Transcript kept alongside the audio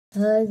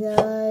Hi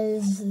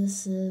guys,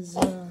 this is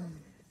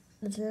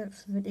the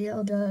Turks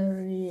Video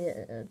Diary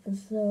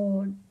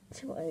episode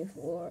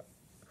 24,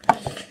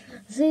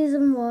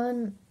 season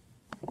 1.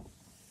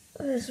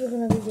 This we're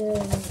gonna be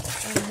doing.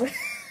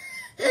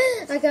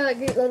 I can't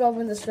keep that on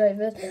with the straight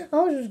face. I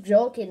was just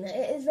joking.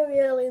 It is very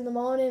early in the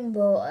morning,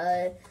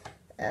 but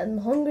I'm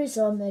hungry,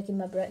 so I'm making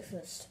my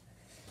breakfast.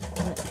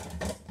 Right.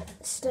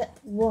 Step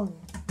 1,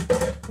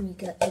 we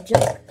get the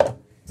jug.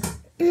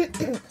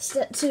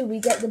 Step 2, we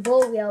get the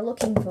bowl we are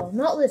looking for.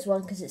 Not this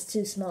one because it's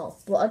too small,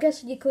 but I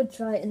guess you could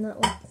try it in that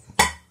one.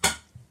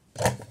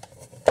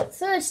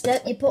 Third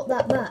step, you put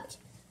that back.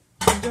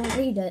 You don't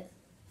need it.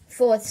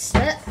 Fourth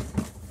step,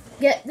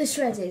 get the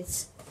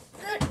shreddies.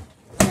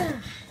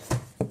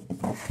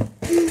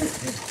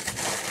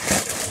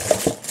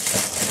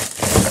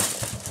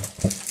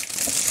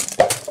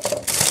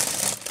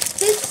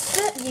 Fifth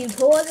step, you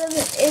pour them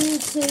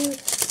into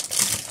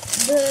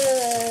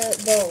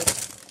the bowl.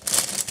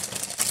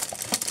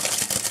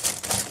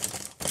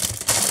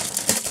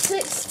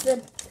 Sixth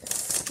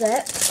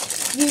step,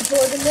 you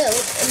pour the milk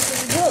into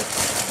the jug.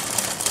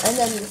 And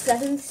then the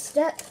seventh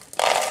step,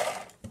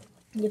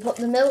 you put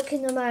the milk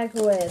in the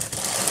microwave.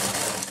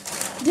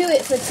 Do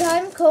it for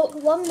time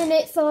cook 1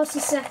 minute 40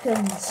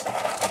 seconds.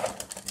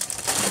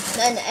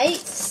 Then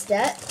eighth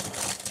step,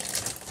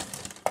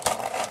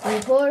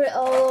 you pour it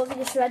all over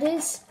your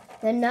shreddies.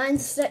 Then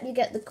ninth step, you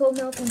get the cold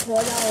milk and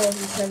pour that all over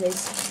your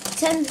shreddies.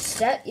 10th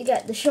step, you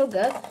get the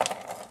sugar.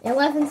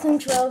 11th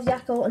and 12th,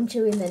 Yakult and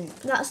Chewy Mint.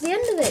 That's the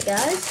end of it,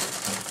 guys.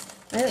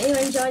 I hope you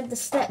enjoyed the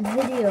step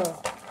video.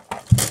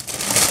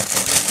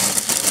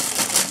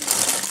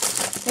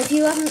 If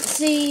you haven't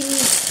seen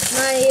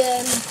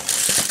my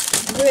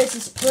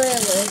greatest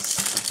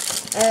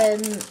playlist,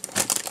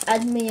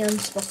 add me on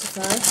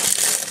Spotify,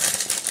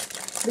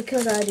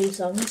 because I do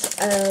songs.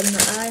 I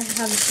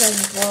have a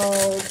song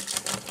called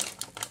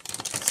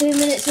 2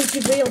 Minutes of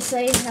Jabril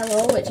Saying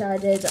Hello, which I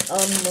did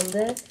on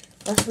Monday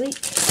last week.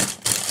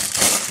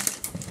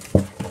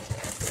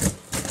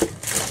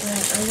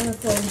 I'm gonna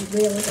phone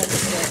Jabril again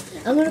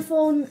today.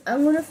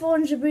 I'm gonna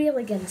phone Jabril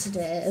again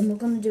today, and we're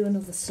gonna do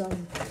another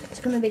song.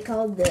 It's gonna be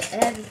called the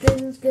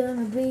Everything's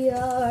Gonna Be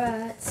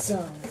Alright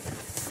song.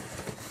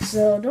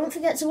 So don't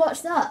forget to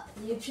watch that,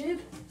 YouTube.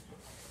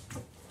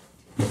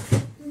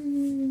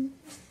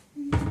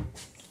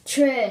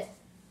 Tray.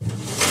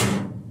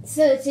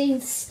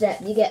 13th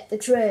step, you get the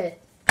tray.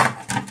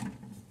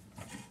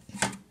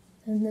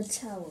 And the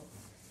towel.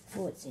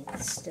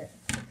 14th step.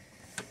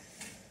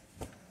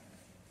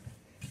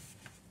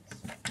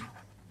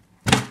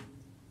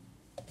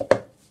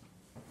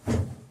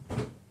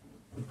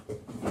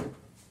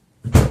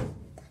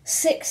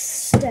 Sixth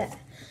step,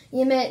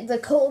 you make the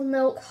cold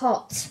milk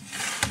hot.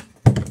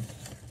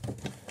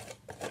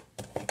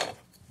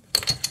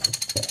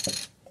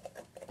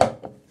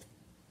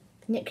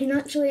 You can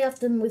actually have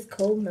them with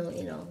cold milk,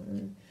 you know.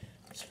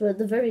 But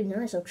they're very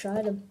nice, I've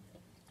tried them.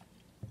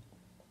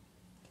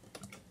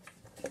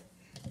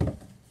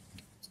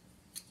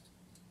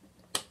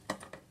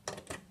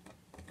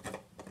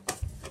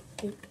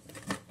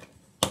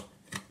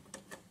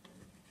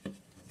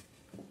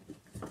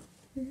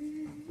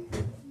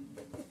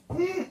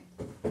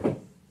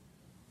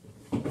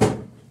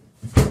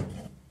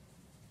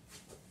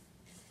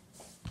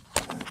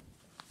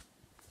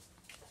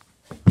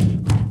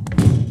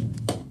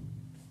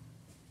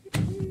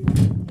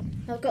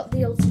 I've got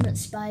the Ultimate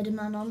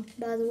Spider-Man on,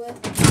 by the way.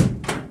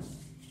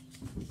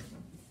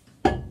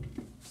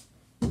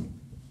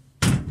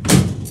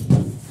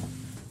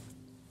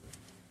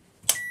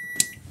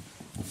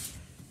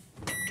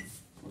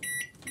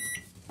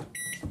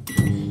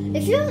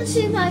 If you haven't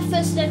seen my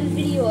first ever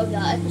video of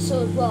that,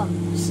 episode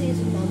 1,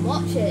 season 1,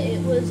 watch it.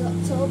 It was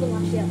October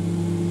last year.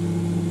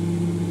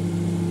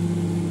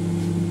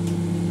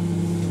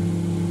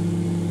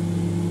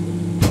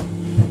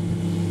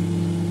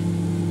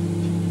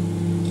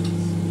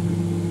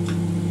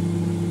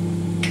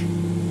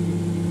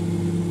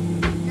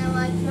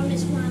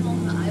 My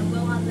mum that I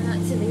will have an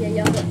activity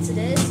yogurt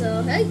today,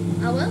 so hey,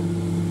 I will.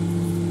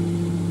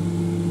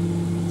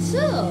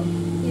 So,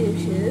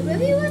 YouTube,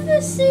 have you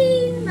ever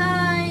seen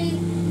my...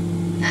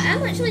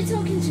 I'm actually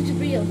talking to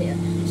Jabril here.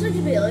 So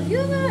Jabril, have you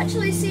ever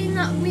actually seen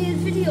that weird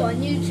video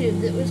on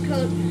YouTube that was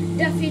called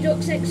Daffy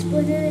Duck's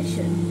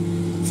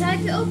Explanation?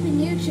 Type it up in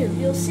YouTube,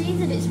 you'll see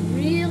that it's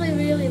really,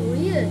 really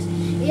weird.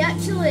 He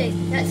actually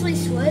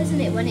swears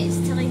in it when it's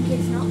telling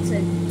kids not to.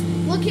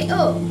 Look it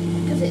up,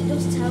 because it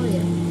does tell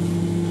you.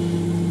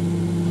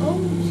 Oh,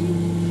 gee.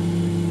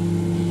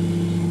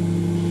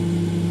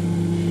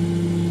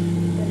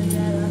 Better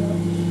dry that up.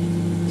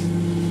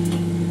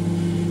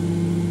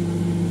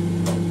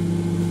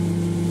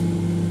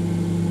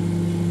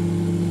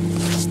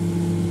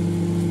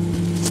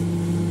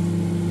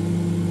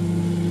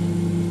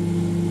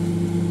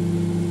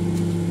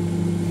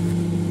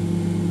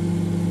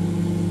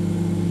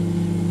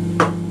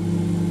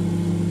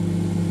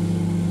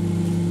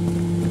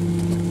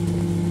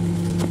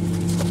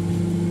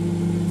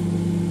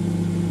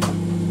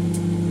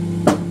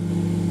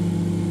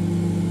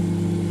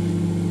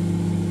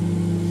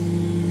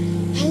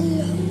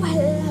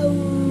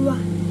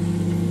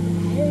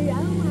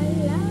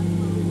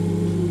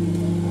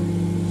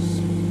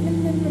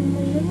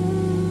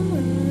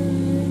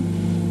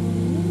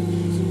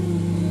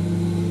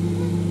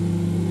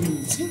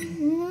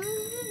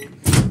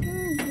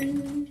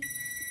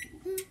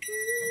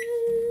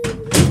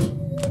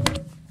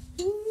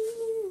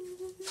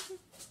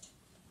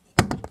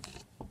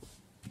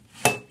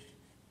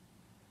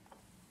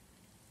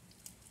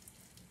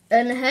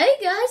 And hey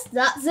guys,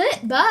 that's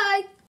it. Bye.